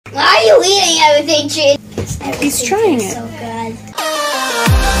you eating everything, Tragen? He's trying it. So good.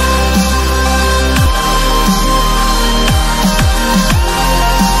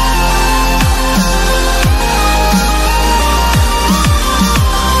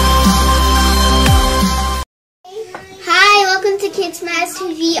 Hi, welcome to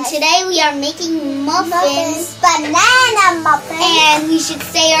KidMatters+TV. Today we are making muffins, banana muffins, and we should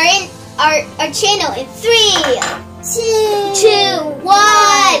say our channel in 3, 2,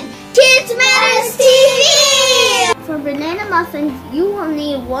 1. KidMatters+TV! For banana muffins, you will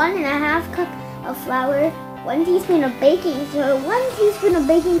need 1½ cup of flour, 1 teaspoon of baking soda, 1 teaspoon of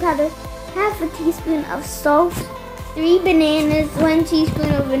baking powder, ½ teaspoon of salt, 3 bananas, 1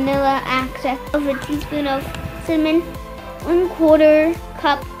 teaspoon of vanilla extract, a teaspoon of cinnamon, 1/4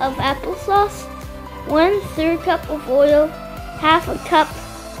 cup of applesauce, 1/3 cup of oil, ½ cup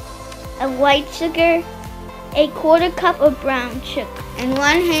of white sugar, 1/4 cup of brown sugar, and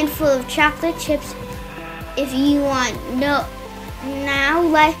 1 handful of chocolate chips if you want. Now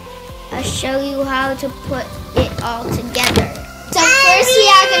let us show you how to put it all together. So first we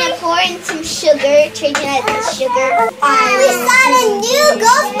are going to pour in some sugar. Tragen has the sugar. We got a new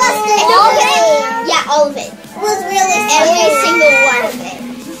Ghostbusters movie. Yeah, all of it. It was really Every single one of it.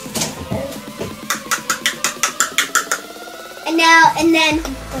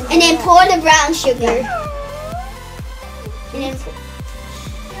 And then pour the brown sugar. And then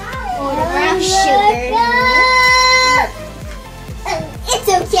pour the brown sugar. It's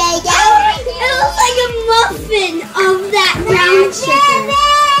okay, guys. It looks like a muffin of that brown sugar.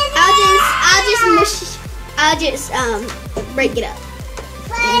 I'll just break it up.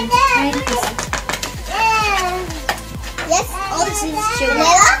 Yes. Oh, this is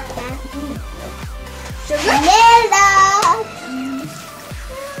sugar. Vanilla.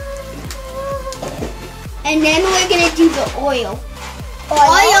 And then we're gonna do the oil.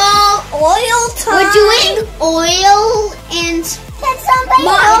 Oil time. We're doing oil and Can somebody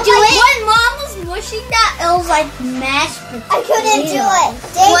Mom, do it. When Mom was mushing that, it was like mashed potatoes. I couldn't do it.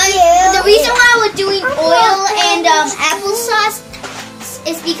 Thank you. The reason why we're doing oil and applesauce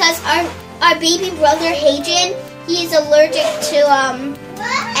is because our baby brother Hadrian, he is allergic to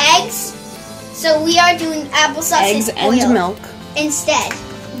eggs, so we are doing applesauce Eggs and oil and milk. instead.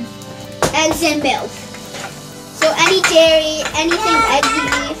 Eggs and milk. So any dairy, anything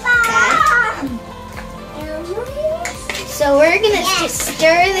eggy, bad. So we're gonna just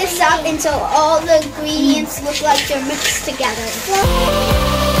stir this up until all the ingredients look like they're mixed together.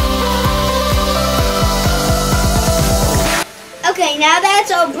 Okay, now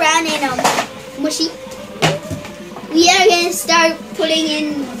that's all brown and mushy, we are gonna start putting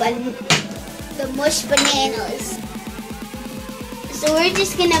in the mushed bananas. So we're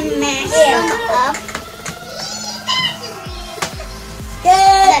just gonna mash them up.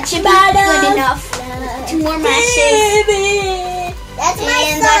 That should be good enough. 2 more mashes. That's my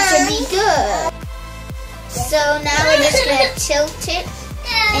And son. that should be good. So now we're just gonna tilt it,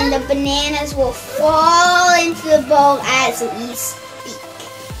 and the bananas will fall into the bowl as we speak.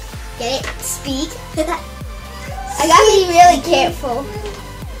 Get it? Speak. I gotta be really careful.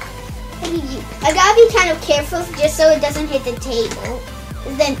 I gotta be kind of careful just so it doesn't hit the table.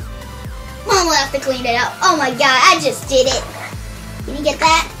 Then Mom will have to clean it up. Oh my god, I just did it. Can you get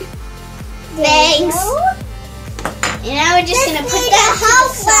that? Thanks. And now we're just gonna put that to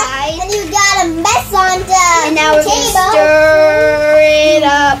the side. And you got a mess on the And now we're table. gonna stir it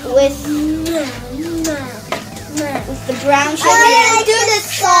up with the brown sugar. I do the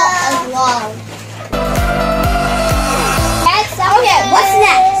salt as well. Okay, what's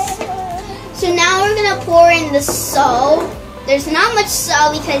next? So now we're gonna pour in the salt. There's not much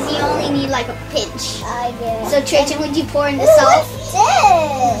salt because you only need like a pinch. I did. So Tragen, would you pour in the Ooh, salt? what's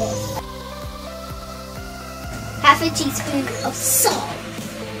this? ½ teaspoon of salt.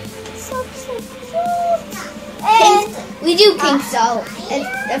 And We do pink salt.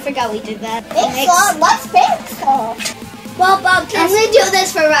 I forgot we did that. pink Next. salt? What's pink salt? Well, Bob, I'm gonna do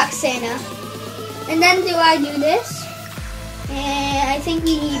this for Roxana. And then do I do this? And I think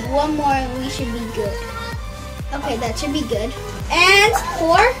we need 1 more and we should be good. Okay, that should be good. And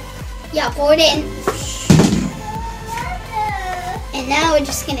pour. Yeah, pour it in. And now we're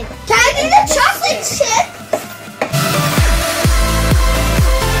just gonna... Can I do the chocolate chip?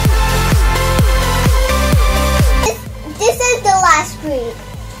 This is the last green.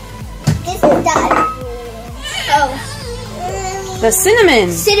 This is the other green. Oh, The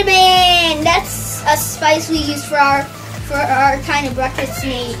cinnamon. cinnamon! That's a spice we use for our kind of breakfast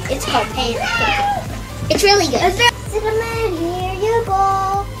made. It's called pancake. It's really good. Cinnamon, here you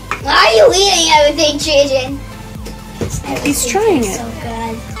go. Why are you eating everything, Tragen? He's trying it. So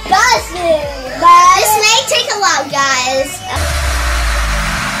good. This may take a while, guys.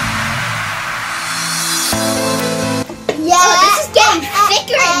 Yeah. Oh, this is getting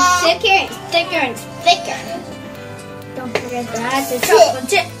thicker and thicker and thicker and thicker. Don't forget that. The chocolate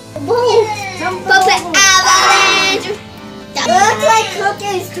chip. Chocolate avalanche. It looks like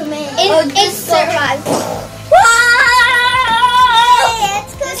cookies to me. It's survived.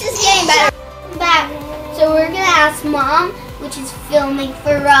 This is getting better. Back. So we're gonna ask Mom, which is filming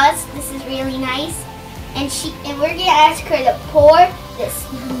for us. This is really nice, and we're gonna ask her to pour this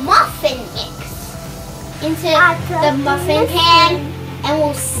muffin mix into the muffin pan, and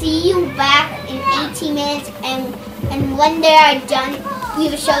we'll see you back in 18 minutes. And when they are done, we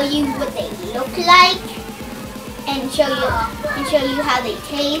will show you what they look like and show you how they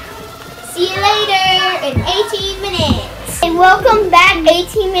taste. See you later in 18 minutes. And welcome back.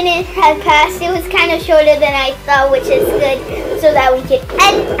 18 minutes have passed. It was kind of shorter than I thought, which is good, so that we can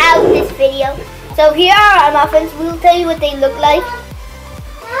end out this video. So here are our muffins. We'll tell you what they look like.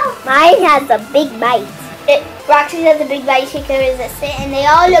 Mine has a big bite. Roxy has a big bite, she can resist it, and they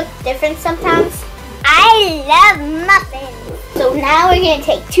all look different sometimes. I love muffins. So now we're going to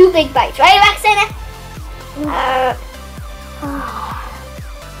take 2 big bites, right, Roxana?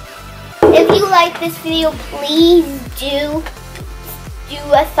 If you like this video, please do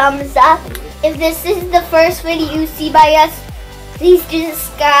a thumbs up. If this is the first video you see by us, please do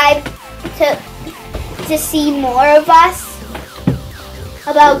subscribe to see more of us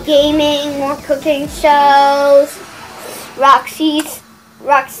about gaming, more cooking shows, Roxy's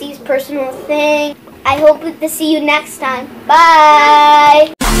personal thing. I hope to see you next time.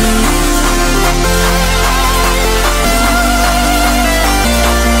 Bye!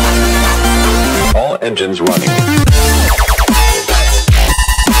 All engines running.